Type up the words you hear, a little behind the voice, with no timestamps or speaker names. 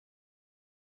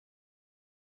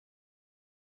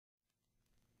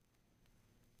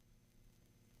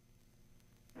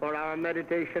For our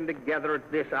meditation together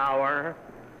at this hour,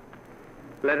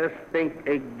 let us think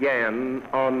again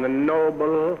on the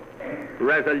noble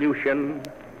resolution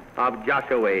of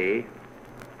Joshua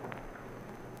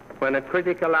when a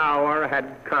critical hour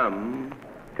had come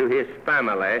to his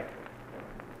family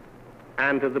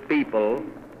and to the people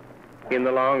in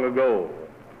the long ago.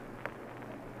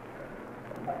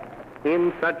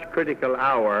 In such critical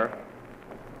hour,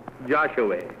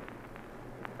 Joshua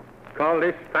called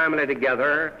his family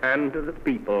together and to the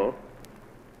people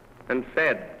and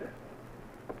said,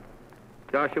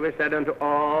 Joshua said unto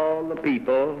all the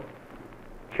people,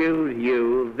 choose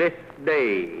you this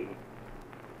day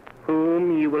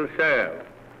whom you will serve.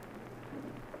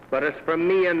 But as for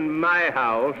me and my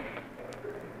house,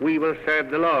 we will serve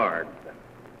the Lord.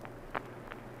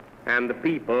 And the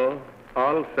people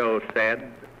also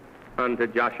said unto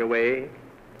Joshua,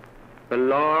 the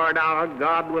Lord our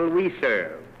God will we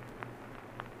serve,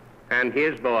 and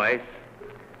his voice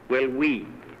will we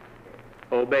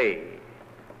obey.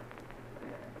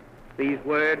 These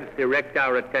words direct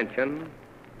our attention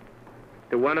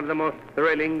to one of the most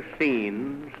thrilling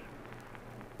scenes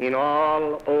in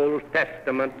all Old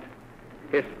Testament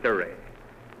history.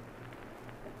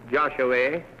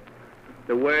 Joshua,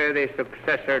 the worthy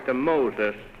successor to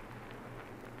Moses,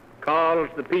 calls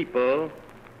the people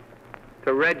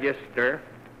to register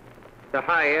the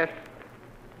highest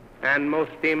and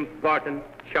most important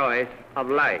choice of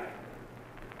life.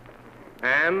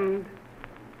 And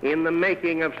in the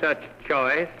making of such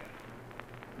choice,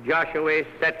 Joshua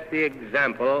sets the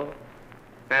example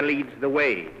and leads the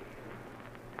way.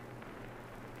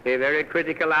 A very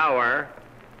critical hour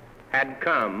had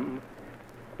come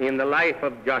in the life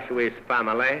of Joshua's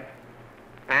family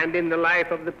and in the life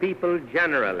of the people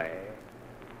generally.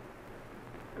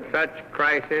 Such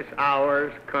crisis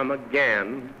hours come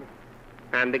again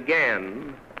and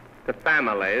again to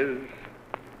families,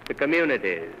 to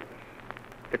communities,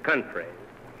 to countries.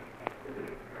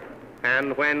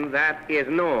 And when that is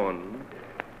known,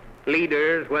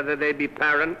 leaders, whether they be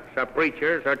parents or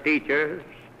preachers or teachers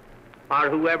or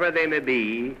whoever they may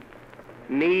be,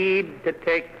 need to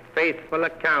take faithful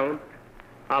account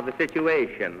of the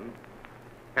situation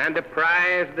and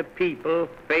apprise the people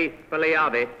faithfully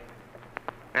of it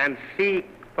and seek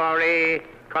for a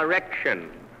correction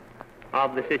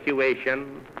of the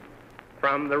situation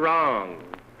from the wrong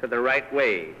to the right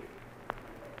way.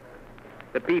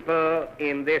 The people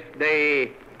in this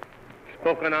day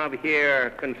spoken of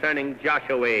here concerning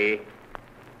Joshua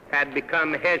had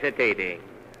become hesitating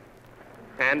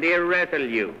and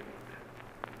irresolute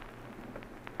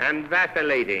and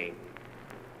vacillating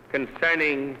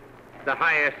concerning the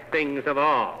highest things of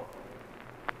all.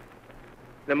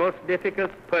 The most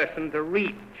difficult person to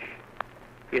reach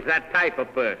is that type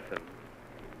of person.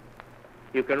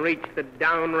 You can reach the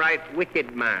downright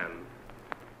wicked man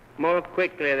more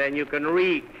quickly than you can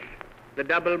reach the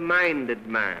double-minded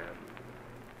man.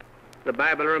 The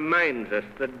Bible reminds us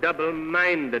the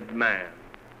double-minded man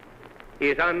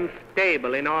is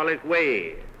unstable in all his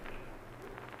ways.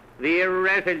 The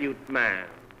irresolute man,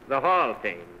 the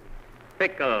halting,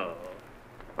 fickle,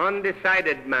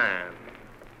 undecided man,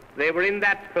 they were in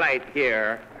that plight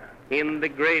here in the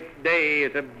great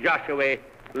days of Joshua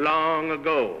long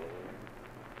ago.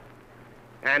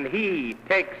 And he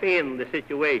takes in the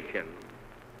situation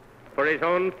for his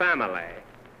own family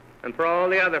and for all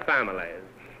the other families,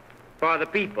 for the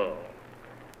people,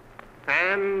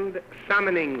 and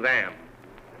summoning them,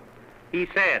 he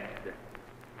said,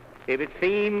 if it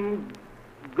seems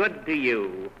good to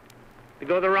you to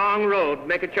go the wrong road,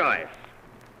 make a choice.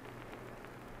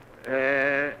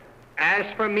 As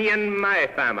for me and my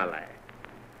family,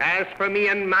 as for me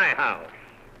and my house,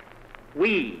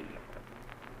 we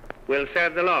will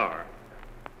serve the Lord.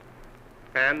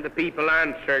 And the people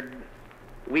answered,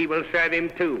 we will serve him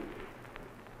too,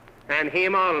 and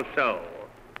him also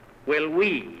will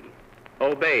we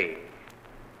obey.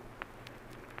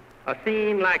 A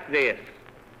scene like this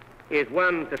is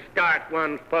one to start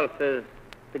one's pulses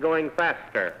to going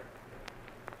faster.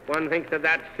 One thinks of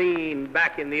that scene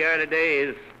back in the early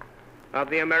days of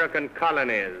the American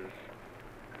colonies,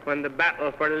 when the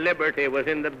battle for liberty was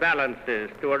in the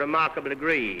balances to a remarkable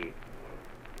degree.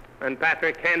 And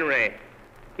Patrick Henry,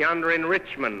 yonder in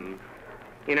Richmond,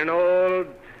 in an old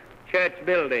church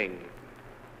building,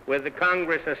 with the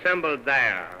Congress assembled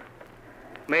there,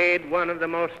 made one of the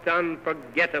most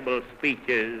unforgettable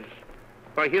speeches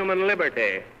for human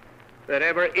liberty that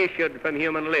ever issued from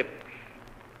human lips.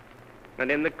 And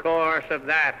in the course of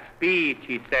that speech,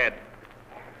 he said,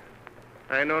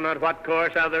 I know not what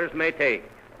course others may take,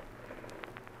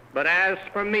 but as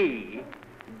for me,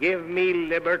 give me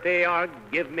liberty or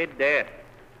give me death.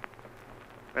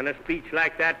 And a speech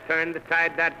like that turned the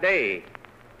tide that day,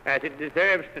 as it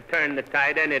deserves to turn the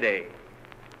tide any day.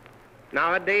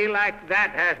 Now a day like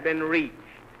that has been reached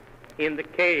in the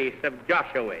case of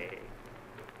Joshua.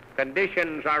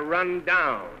 Conditions are run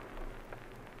down,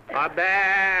 are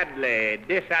badly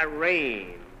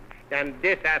disarranged and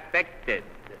disaffected,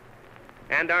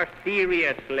 and are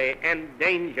seriously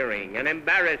endangering and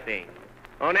embarrassing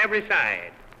on every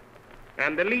side.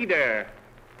 And the leader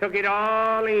took it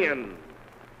all in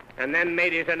and then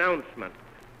made his announcement.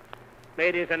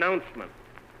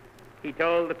 He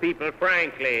told the people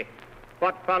frankly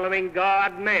what following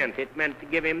God meant. It meant to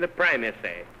give him the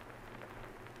primacy.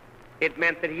 It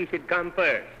meant that he should come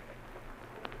first.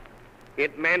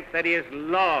 It meant that his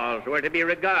laws were to be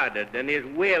regarded and his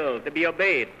will to be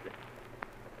obeyed.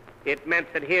 It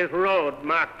meant that his road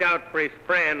marked out for his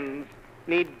friends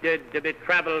needed to be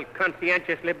traveled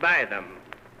conscientiously by them.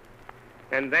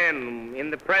 And then, in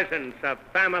the presence of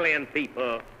family and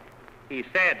people, he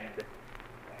said,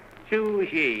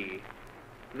 "Choose ye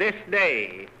this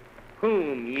day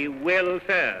whom ye will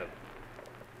serve.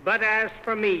 But as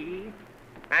for me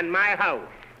and my house,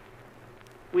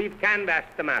 we've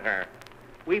canvassed the matter.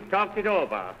 We've talked it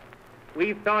over.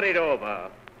 We've thought it over.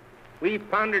 We've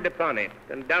pondered upon it,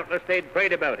 and doubtless they'd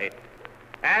prayed about it.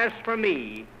 As for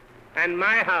me and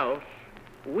my house,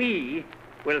 we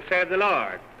will serve the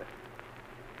Lord."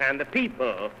 And the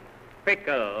people,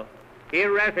 fickle,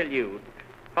 irresolute,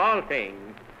 halting,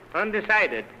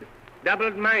 undecided,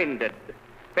 double-minded,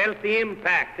 felt the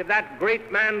impact of that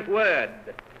great man's word,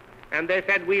 and they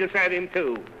said, "We'll serve him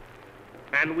too,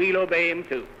 and we'll obey him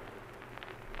too."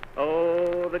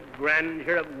 Oh, the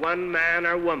grandeur of one man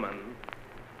or woman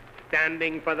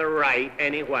standing for the right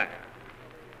anywhere.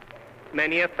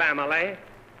 Many a family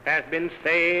has been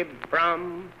saved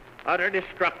from utter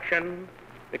destruction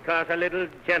because a little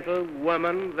gentle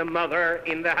woman, the mother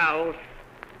in the house,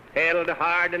 held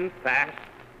hard and fast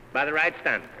by the right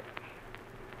standards.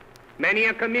 Many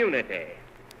a community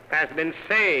has been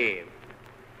saved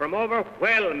from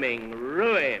overwhelming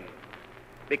ruin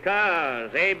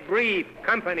because a brief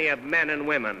company of men and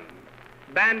women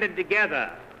banded together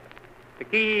to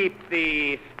keep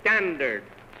the standards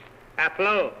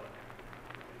afloat,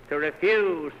 to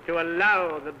refuse to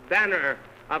allow the banner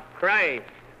of Christ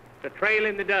to trail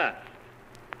in the dust.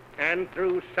 And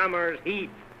through summer's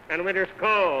heat and winter's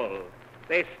cold,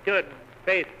 they stood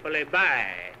faithfully by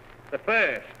the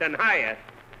first and highest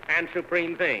and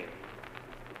supreme thing.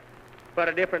 What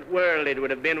a different world it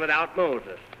would have been without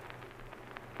Moses.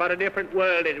 What a different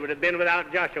world it would have been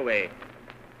without Joshua.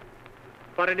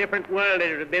 What a different world it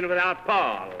would have been without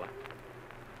Paul.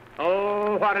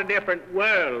 Oh, what a different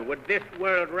world would this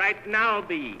world right now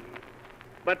be,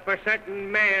 but for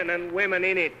certain men and women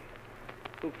in it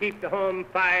who keep the home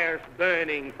fires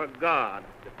burning for God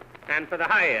and for the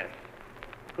highest,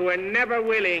 who are never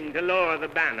willing to lower the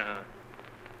banner,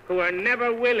 who are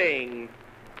never willing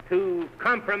to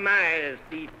compromise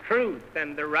the truth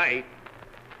and the right,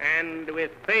 and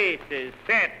with faces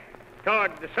set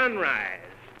toward the sunrise,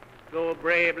 go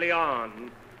bravely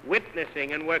on,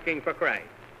 witnessing and working for Christ.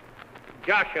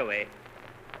 Joshua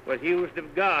was used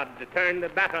of God to turn the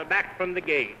battle back from the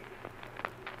gate,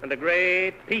 and the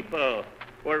great people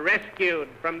were rescued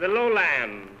from the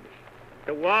lowlands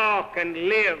to walk and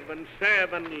live and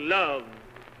serve and love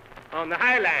on the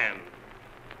highlands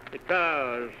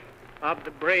because of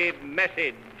the brave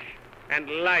message and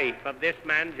life of this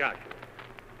man Joshua.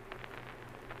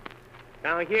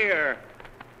 Now here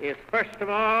is first of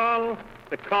all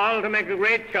the call to make a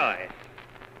great choice,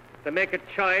 to make a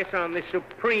choice on the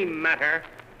supreme matter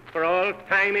for all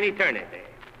time and eternity.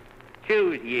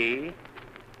 Choose ye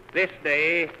this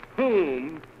day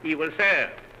whom ye will serve.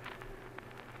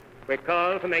 We're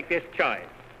called to make this choice.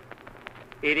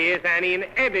 It is an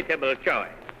inevitable choice.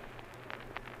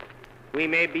 We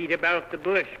may beat about the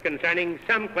bush concerning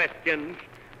some questions,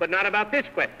 but not about this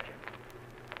question.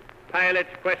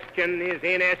 Pilate's question is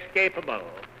inescapable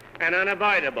and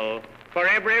unavoidable for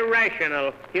every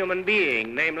rational human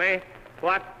being, namely,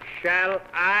 what shall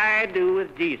I do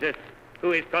with Jesus,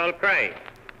 who is called Christ?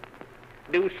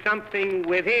 Do something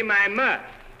with him I must.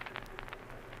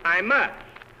 I must.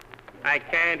 I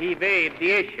can't evade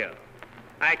the issue.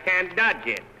 I can't dodge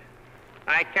it.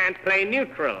 I can't play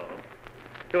neutral.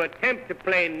 To attempt to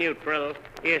play neutral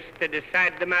is to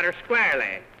decide the matter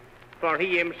squarely, for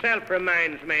he himself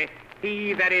reminds me,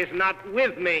 he that is not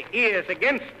with me is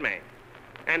against me,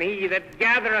 and he that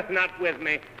gathereth not with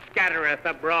me scattereth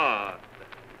abroad.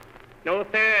 No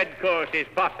third course is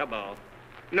possible.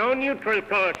 No neutral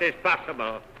course is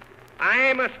possible.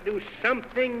 I must do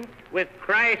something with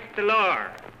Christ the Lord.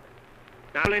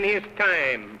 Now in his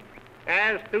time,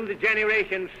 as through the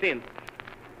generations since,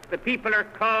 the people are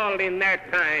called in their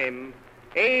time,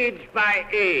 age by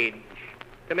age,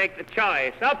 to make the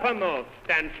choice uppermost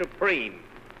and supreme,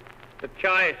 the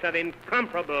choice of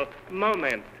incomparable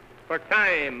moment for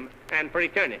time and for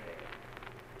eternity.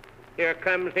 Here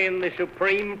comes in the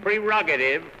supreme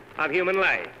prerogative of human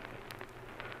life,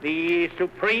 the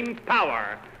supreme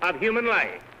power of human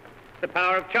life, the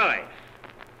power of choice.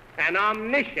 An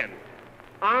omniscient,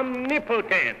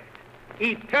 omnipotent,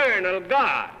 eternal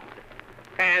God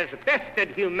has vested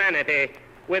humanity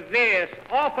with this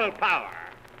awful power,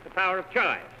 the power of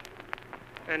choice.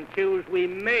 And choose we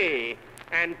may,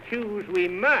 and choose we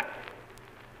must.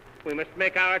 We must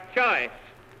make our choice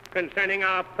concerning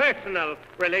our personal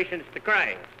relations to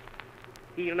Christ.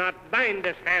 He'll not bind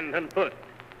us hand and foot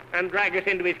and drag us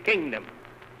into his kingdom.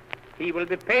 He will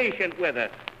be patient with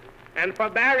us and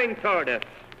forbearing toward us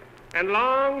and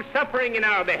long-suffering in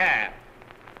our behalf.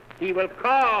 He will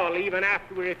call even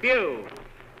after we refuse.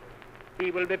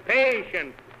 He will be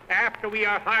patient after we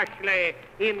are harshly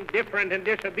indifferent and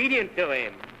disobedient to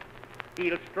him.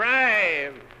 He'll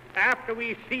strive after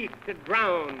we seek to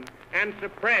drown and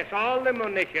suppress all the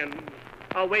monitions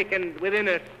awakened within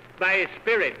us by his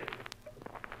Spirit.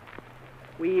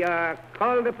 We are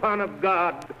called upon of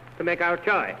God to make our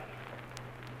choice.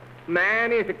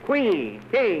 Man is a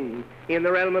king in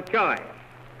the realm of choice,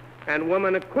 and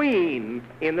woman a queen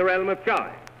in the realm of choice.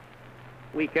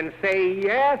 We can say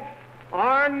yes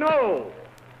or no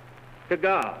to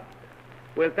God.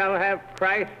 Wilt thou have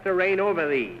Christ to reign over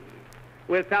thee?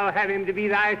 Wilt thou have him to be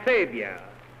thy Savior?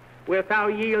 Wilt thou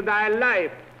yield thy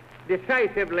life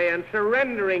decisively and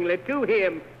surrenderingly to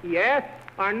him, yes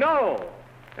or no?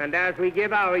 And as we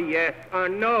give our yes or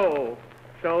no,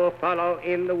 so follow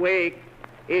in the wake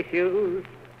issues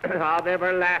of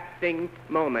everlasting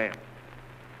moments.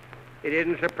 It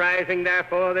isn't surprising,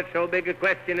 therefore, that so big a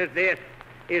question as this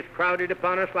is crowded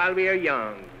upon us while we are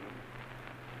young.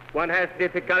 One has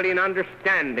difficulty in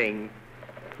understanding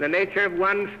the nature of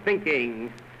one's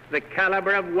thinking, the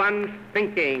caliber of one's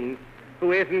thinking,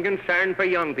 who isn't concerned for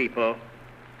young people.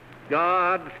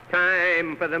 God's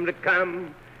time for them to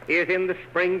come is in the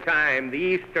springtime, the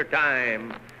Easter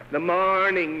time, the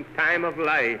morning time of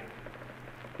life,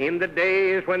 in the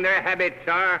days when their habits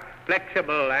are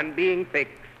flexible and being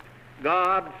fixed.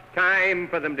 God's time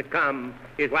for them to come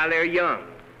is while they're young.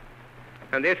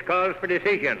 And this calls for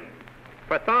decision,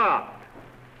 for thought,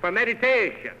 for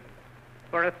meditation,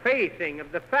 for a facing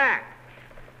of the facts,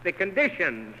 the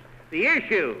conditions, the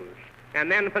issues,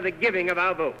 and then for the giving of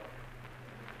our vote.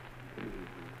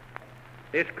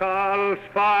 This calls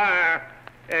for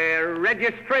a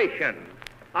registration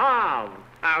of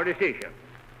our decision,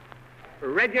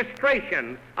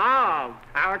 registration of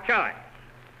our choice.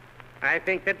 I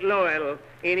think that Lowell,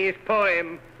 in his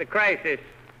poem, The Crisis,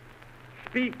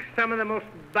 speaks some of the most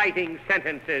biting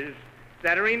sentences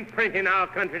that are in print in our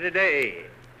country today.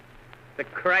 The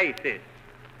crisis,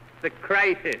 the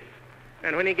crisis.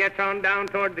 And when he gets on down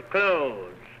toward the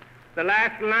close, the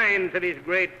last lines of his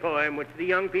great poem, which the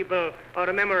young people ought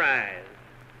to memorize,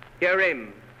 hear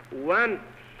him: once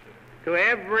to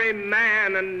every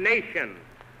man and nation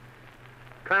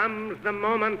comes the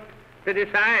moment to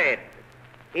decide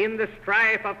in the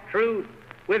strife of truth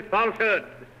with falsehood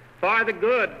for the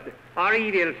good or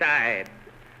evil side.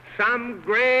 Some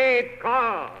great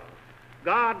cause,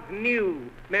 God's new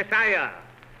Messiah,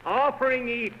 offering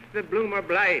each the bloomer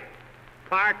blight,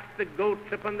 parts the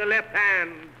goats upon the left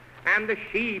hand and the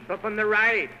sheep upon the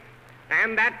right,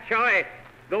 and that choice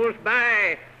goes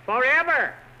by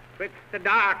forever twixt the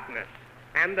darkness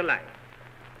and the light.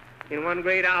 In one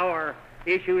great hour,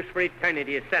 issues for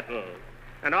eternity is settled,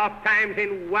 and oft times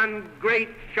in one great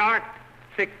short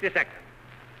 60 seconds,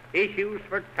 issues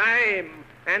for time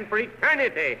and for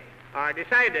eternity are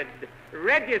decided,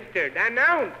 registered,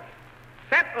 announced,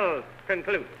 settled,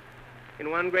 concluded.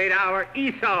 In one great hour,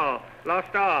 Esau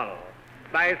lost all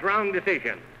by his wrong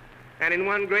decision, and in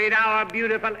one great hour,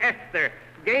 beautiful Esther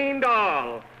gained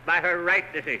all by her right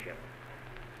decision.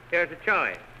 There's a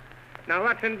choice. Now,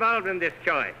 what's involved in this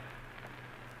choice?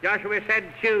 Joshua said,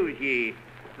 choose ye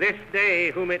this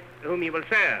day whom ye will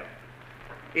serve.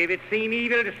 If it seem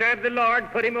evil to serve the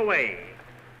Lord, put him away,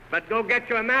 but go get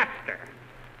you a master.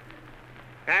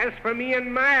 As for me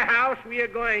and my house, we are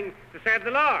going to serve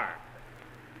the Lord.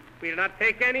 We'll not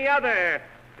take any other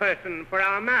person for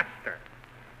our master.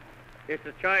 It's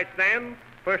a choice then,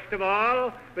 first of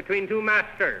all, between two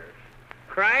masters,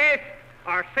 Christ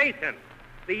or Satan.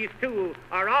 These two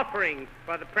are offering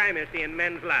for the primacy in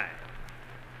men's lives.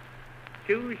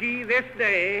 choose ye this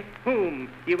day whom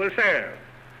ye will serve.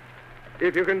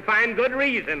 If you can find good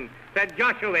reason, said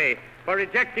Joshua, for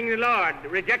rejecting the Lord,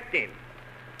 reject him.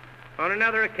 On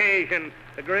another occasion,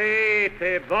 a great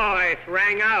voice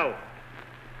rang out,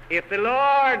 if the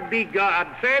Lord be God,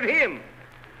 serve him.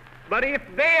 But if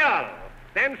Baal,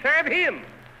 then serve him.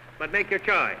 But make your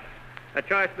choice, a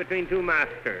choice between two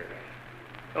masters.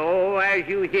 Oh, as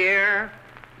you hear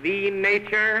the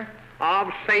nature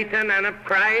of Satan and of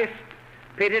Christ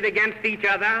pitted against each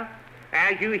other,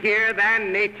 as you hear their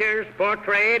natures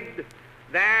portrayed,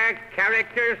 their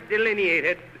characters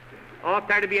delineated, ought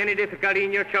there to be any difficulty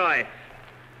in your choice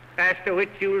as to which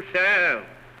you'll serve,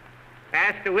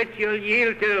 as to which you'll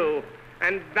yield to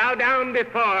and bow down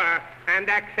before and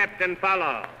accept and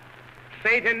follow?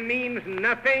 Satan means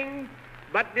nothing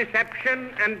but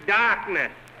deception and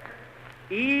darkness,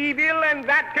 evil, and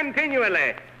that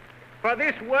continually, for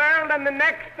this world and the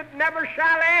next that never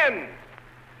shall end.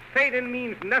 Satan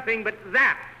means nothing but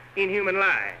that in human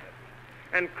life.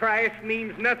 And Christ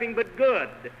means nothing but good,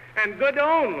 and good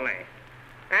only,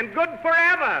 and good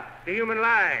forever to human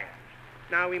lives.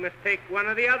 Now we must take one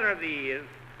or the other of these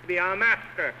to be our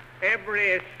master.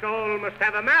 Every soul must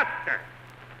have a master.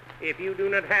 If you do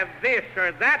not have this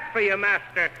or that for your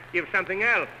master, you have something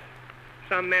else.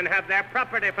 Some men have their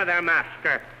property for their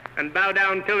master and bow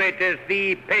down to it as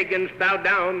the pagans bow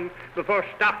down before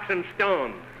stocks and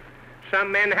stones.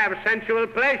 Some men have sensual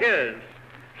pleasures.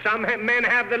 Some men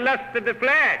have the lust of the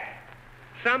flesh.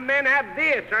 Some men have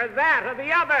this or that or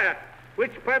the other,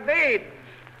 which pervades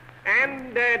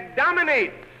and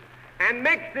dominates and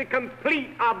makes the complete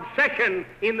obsession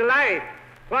in the life.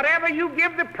 Whatever you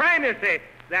give the primacy,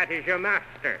 that is your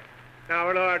master. Now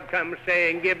our Lord comes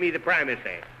saying, give me the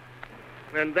primacy.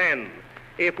 And then,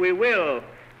 if we will,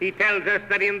 he tells us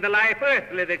that in the life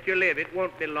earthly that you live, it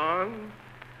won't be long.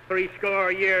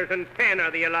 70 years and 10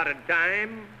 are the allotted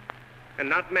time, and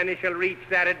not many shall reach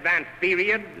that advanced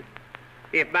period.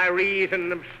 If by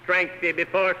reason of strength they be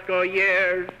 80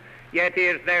 years, yet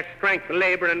is their strength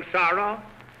labor and sorrow.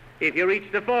 If you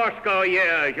reach the 80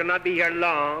 years, you'll not be here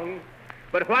long.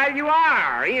 But while you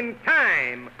are in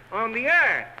time on the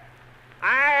earth,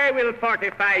 I will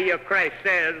fortify you, Christ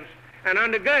says, and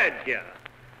undergird you,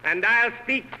 and I'll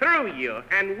speak through you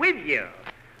and with you.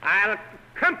 I'll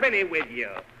company with you.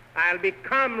 I'll be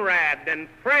comrade and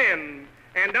friend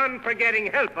and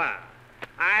unforgetting helper.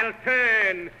 I'll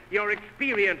turn your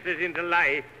experiences into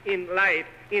life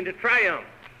into triumph.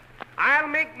 I'll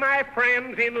make my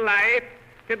friends in life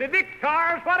to be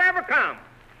victors whatever comes.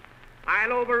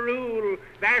 I'll overrule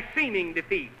their seeming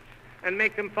defeats and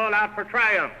make them fall out for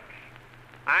triumphs.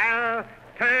 I'll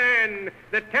turn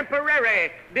the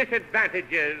temporary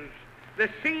disadvantages, the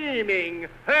seeming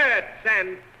hurts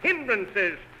and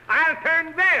hindrances, I'll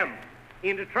turn them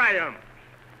into triumphs.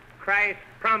 Christ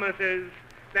promises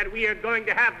that we are going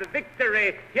to have the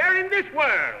victory here in this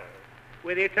world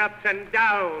with its ups and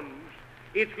downs,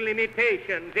 its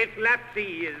limitations, its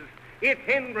lapses, its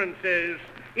hindrances,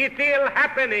 its ill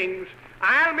happenings.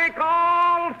 I'll make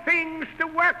all things to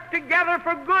work together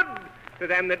for good to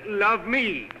them that love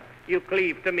me. You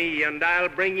cleave to me, and I'll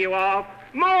bring you off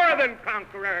more than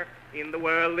conqueror in the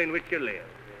world in which you live.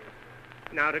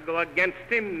 Now, to go against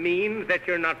him means that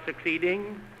you're not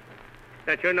succeeding,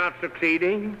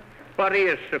 What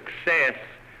is success?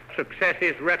 Success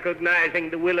is recognizing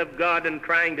the will of God and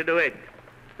trying to do it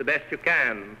the best you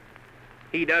can.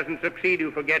 He doesn't succeed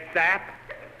who forgets that.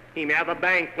 He may have a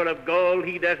bank full of gold.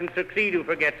 He doesn't succeed who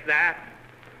forgets that.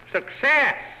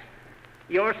 Success.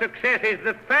 Your success is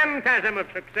the phantasm of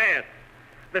success,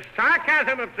 the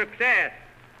sarcasm of success,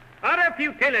 utter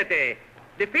futility,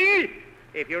 defeat,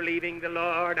 if you're leaving the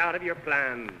Lord out of your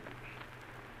plans.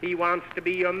 He wants to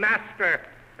be your master,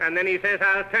 and then he says,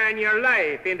 I'll turn your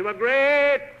life into a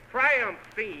great triumph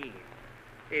scene.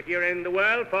 If you're in the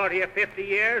world 40 or 50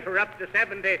 years, or up to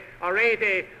 70 or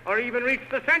 80, or even reach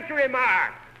the century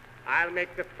mark, I'll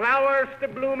make the flowers to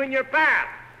bloom in your path.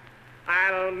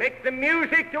 I'll make the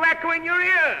music to echo in your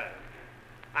ears.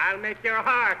 I'll make your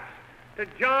hearts to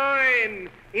join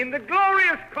in the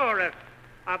glorious chorus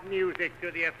of music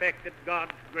to the effect that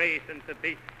God's grace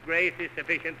is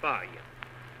sufficient for you.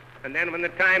 And then when the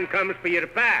time comes for you to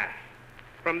pass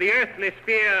from the earthly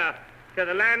sphere to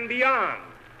the land beyond,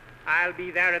 I'll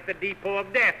be there at the depot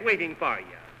of death waiting for you.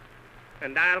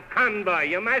 And I'll convoy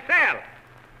you myself.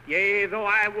 Yea, though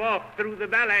I walk through the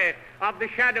valley of the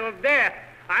shadow of death,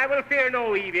 I will fear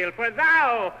no evil, for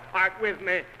thou art with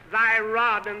me. Thy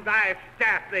rod and thy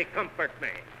staff, they comfort me.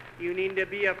 You need to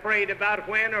be afraid about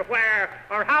when or where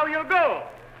or how you'll go.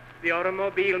 The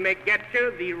automobile may get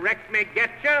you, the wreck may get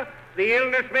you, The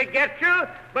illness may get you,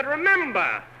 but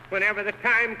remember, whenever the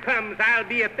time comes, I'll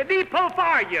be at the depot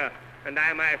for you, and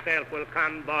I myself will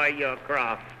convoy you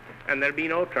across, and there'll be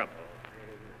no trouble.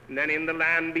 And then in the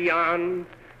land beyond,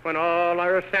 when all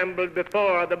are assembled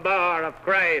before the bar of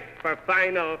Christ for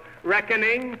final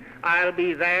reckoning, I'll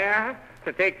be there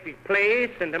to take the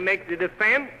place and to make the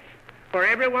defense for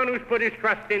everyone who's put his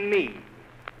trust in me.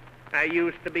 I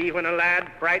used to be, when a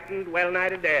lad, frightened well nigh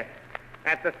to death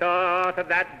at the thought of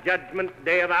that judgment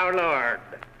day of our Lord,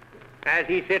 as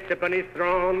he sits upon his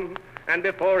throne, and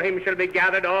before him shall be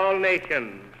gathered all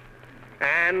nations,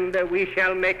 and we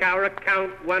shall make our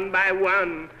account one by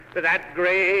one to that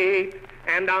great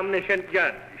and omniscient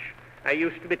judge. I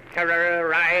used to be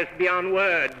terrorized beyond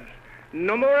words.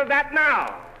 No more of that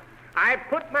now. I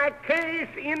put my case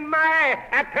in my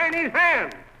attorney's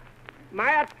hand.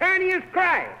 My attorney is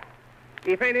Christ.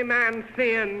 If any man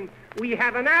sin, we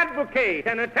have an advocate,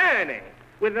 an attorney,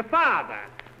 with the Father,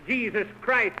 Jesus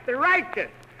Christ the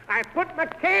righteous. I put my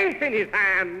case in his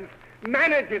hands.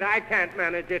 Manage it, I can't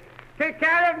manage it. Take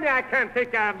care of me, I can't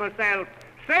take care of myself.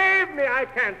 Save me, I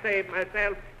can't save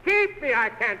myself. Keep me, I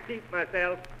can't keep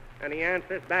myself. And he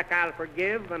answers back, I'll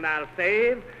forgive, and I'll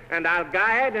save, and I'll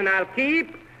guide, and I'll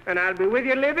keep, and I'll be with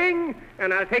you living,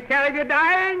 and I'll take care of you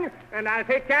dying, and I'll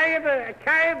take care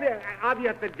of you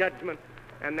at the judgment.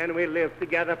 And then we live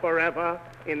together forever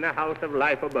in the house of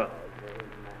life above.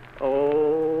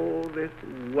 Oh, this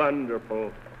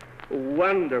wonderful,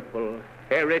 wonderful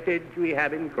heritage we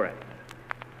have in Christ.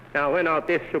 Now, when ought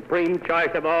this supreme choice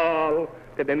of all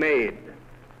to be made?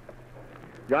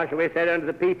 Joshua said unto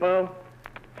the people,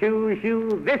 choose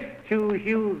you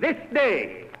this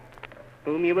day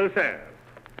whom you will serve.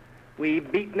 We've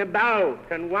beaten about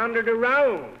and wandered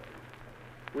around.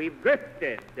 We've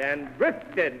drifted and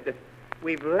drifted.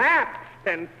 We've lapsed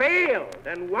and failed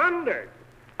and wandered.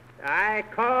 I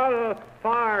call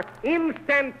for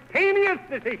instantaneous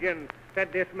decision,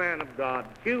 said this man of God.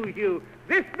 Choose you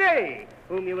this day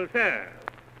whom you will serve.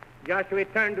 Joshua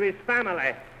turned to his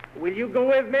family. Will you go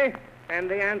with me? And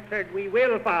they answered, we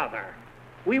will, Father.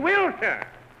 We will, sir.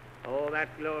 Oh, that's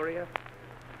glorious.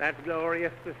 That's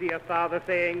glorious to see a father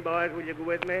saying, boys, will you go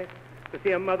with me? To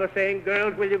see a mother saying,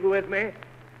 girls, will you go with me?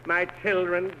 My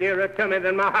children, dearer to me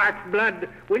than my heart's blood,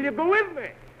 will you go with me?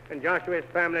 And Joshua's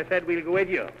family said, we'll go with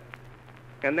you.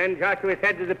 And then Joshua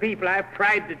said to the people, I've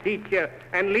tried to teach you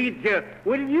and lead you.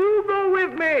 Will you go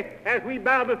with me as we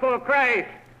bow before Christ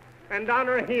and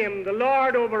honor him, the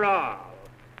Lord over all?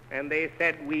 And they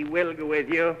said, we will go with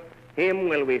you. Him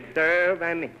will we serve,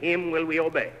 and him will we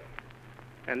obey.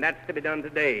 And that's to be done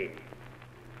today.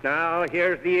 Now,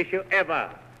 here's the issue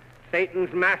ever.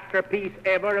 Satan's masterpiece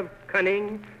ever of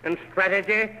cunning and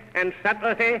strategy and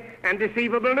subtlety and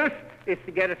deceivableness is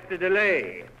to get us to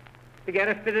delay. To get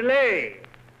us to delay.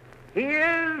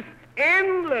 His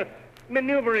endless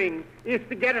maneuvering is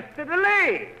to get us to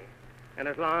delay. And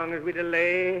as long as we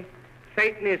delay,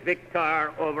 Satan is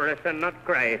victor over us and not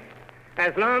Christ.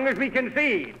 As long as we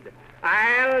concede,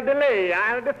 I'll delay,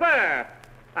 I'll defer,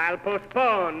 I'll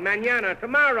postpone, mañana,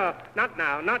 tomorrow, not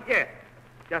now, not yet.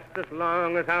 Just as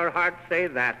long as our hearts say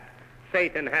that,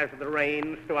 Satan has the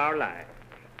reins to our lives.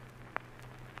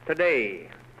 Today,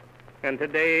 and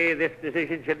today this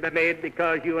decision should be made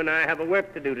because you and I have a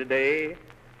work to do today.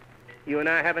 You and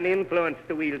I have an influence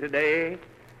to wield today.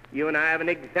 You and I have an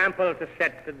example to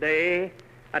set today,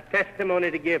 a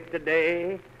testimony to give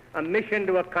today, a mission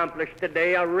to accomplish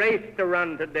today, a race to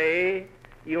run today.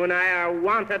 You and I are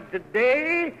wanted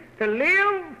today to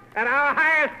live at our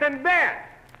highest and best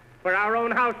for our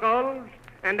own households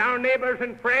and our neighbors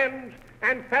and friends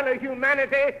and fellow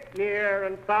humanity near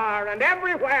and far and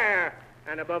everywhere,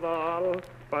 and above all,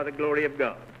 for the glory of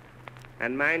God.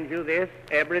 And mind you this,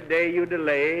 every day you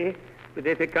delay, the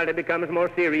difficulty becomes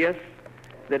more serious.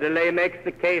 The delay makes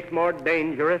the case more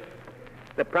dangerous.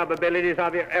 The probabilities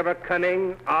of your ever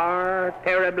coming are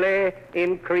terribly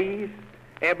increased.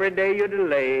 Every day you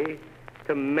delay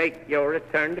to make your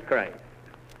return to Christ.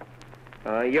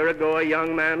 A year ago, a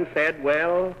young man said,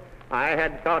 well, I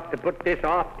had thought to put this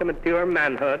off to mature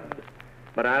manhood,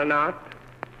 but I'll not.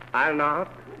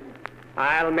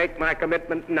 I'll make my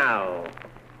commitment now.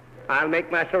 I'll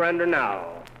make my surrender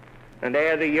now. And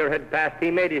ere the year had passed,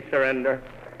 he made his surrender.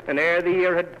 And ere the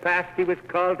year had passed, he was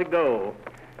called to go.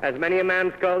 As many a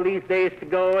man's called these days to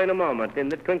go in a moment, in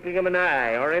the twinkling of an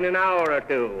eye, or in an hour or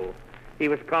two. He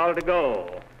was called to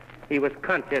go. He was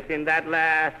conscious in that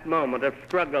last moment of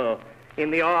struggle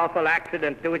in the awful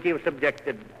accident to which he was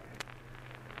subjected.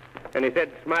 And he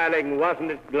said, smiling,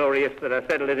 wasn't it glorious that I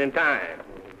settled it in time?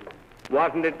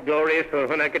 Wasn't it glorious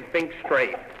when I could think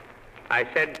straight? I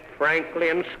said frankly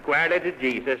and squarely to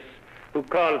Jesus, who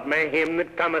called me, him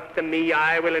that cometh to me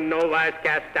I will in no wise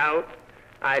cast out.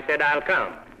 I said, I'll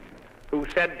come. Who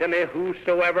said to me,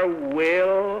 whosoever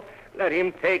will, let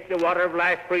him take the water of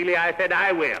life freely. I said,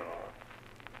 I will.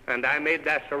 And I made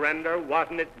that surrender.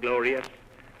 Wasn't it glorious?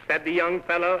 Said the young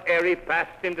fellow ere he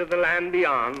passed into the land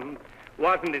beyond.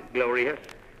 Wasn't it glorious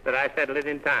that I settled it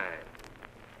in time?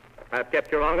 I've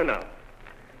kept you long enough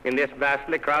in this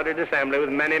vastly crowded assembly with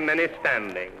many, many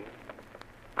standing.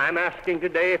 I'm asking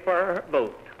today for a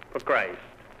vote for Christ.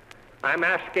 I'm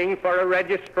asking for a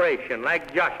registration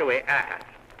like Joshua asked.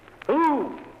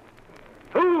 Who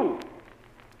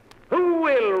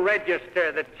will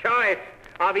register the choice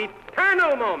of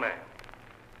eternal moment?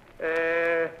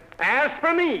 As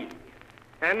for me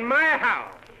and my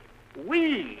house,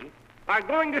 we are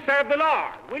going to serve the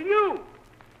Lord. Will you?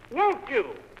 Won't you?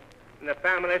 And the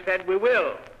family said, we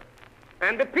will.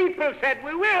 And the people said,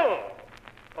 we will.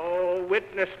 Oh,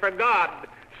 witness for God,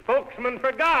 spokesman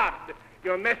for God,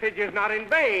 your message is not in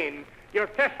vain. Your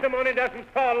testimony doesn't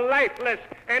fall lifeless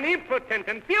and impotent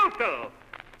and futile.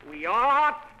 We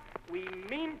ought, we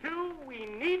mean to, we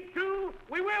need to,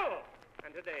 we will.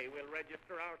 And today we'll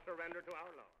register our surrender to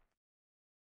our Lord.